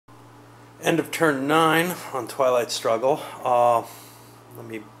End of turn 9 on Twilight Struggle. Let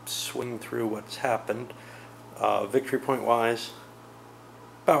me swing through what's happened. Victory point wise,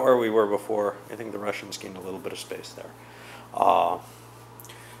 about where we were before. I think the Russians gained a little bit of space there.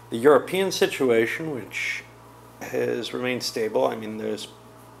 The European situation, which has remained stable. I mean, there's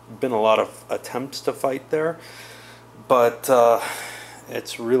been a lot of attempts to fight there, but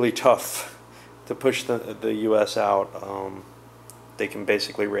it's really tough to push the U.S. out. They can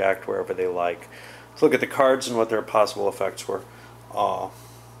basically react wherever they like. Let's look at the cards and what their possible effects were.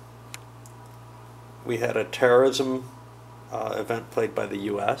 We had a terrorism event played by the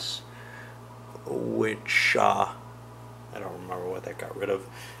U.S., which I don't remember what that got rid of.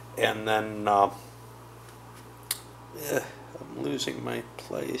 And then I'm losing my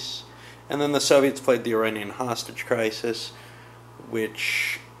place. And then the Soviets played the Iranian hostage crisis,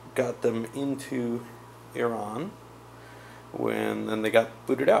 which got them into Iran. Then they got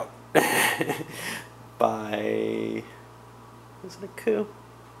booted out by, was it a coup?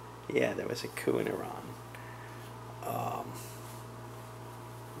 Yeah, there was a coup in Iran.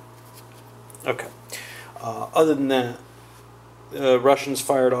 Okay. Other than that, the Russians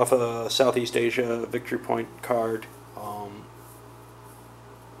fired off a Southeast Asia victory point card.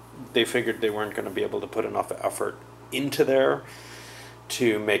 They figured they weren't going to be able to put enough effort into there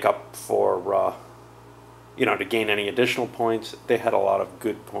to make up for to gain any additional points. They had a lot of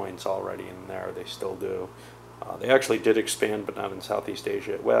good points already in there. They still do. They actually did expand, but not in Southeast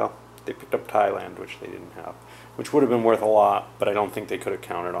Asia. Well, they picked up Thailand, which they didn't have, which would have been worth a lot, but I don't think they could have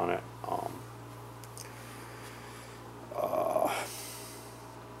counted on it.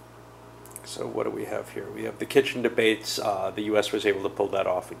 So what do we have here? We have the kitchen debates. The U.S. was able to pull that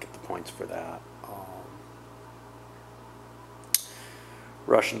off and get the points for that.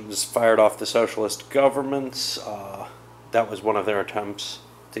 Russians fired off the socialist governments. That was one of their attempts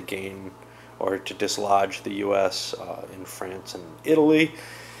to gain or to dislodge the U.S. In France and Italy.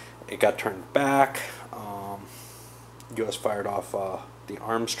 It got turned back. U.S. fired off the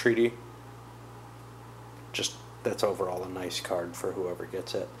arms treaty. That's overall a nice card for whoever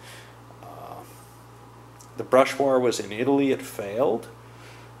gets it. The brush war was in Italy. It failed.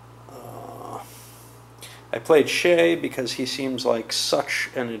 I played Shea because he seems like such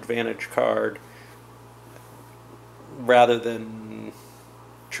an advantage card rather than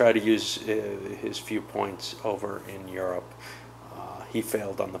try to use his few points over in Europe. He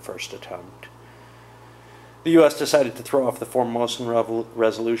failed on the first attempt. The U.S. decided to throw off the Formosan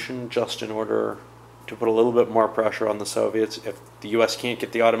resolution just in order to put a little bit more pressure on the Soviets. If the U.S. can't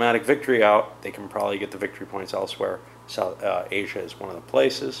get the automatic victory out, they can probably get the victory points elsewhere. South Asia is one of the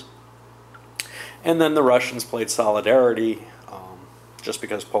places. And then the Russians played Solidarity, just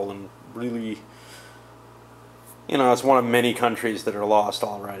because Poland really, it's one of many countries that are lost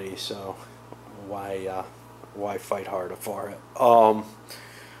already, so why fight harder for it?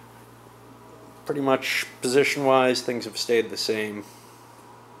 Pretty much position-wise, things have stayed the same.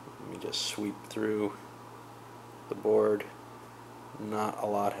 Let me just sweep through the board. Not a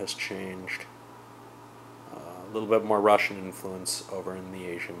lot has changed. A little bit more Russian influence over in the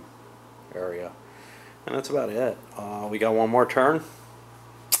Asian area. And that's about it. We got one more turn.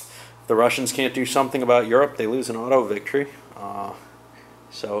 If the Russians can't do something about Europe, they lose an auto victory.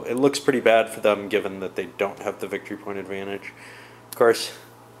 So it looks pretty bad for them given that they don't have the victory point advantage. Of course,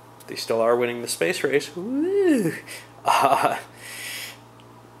 they still are winning the space race. Woo!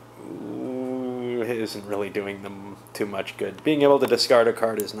 It isn't really doing them too much good. Being able to discard a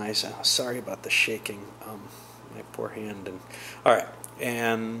card is nice. Oh, sorry about the shaking. My poor hand. All right.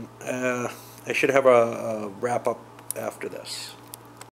 And I should have a wrap-up after this.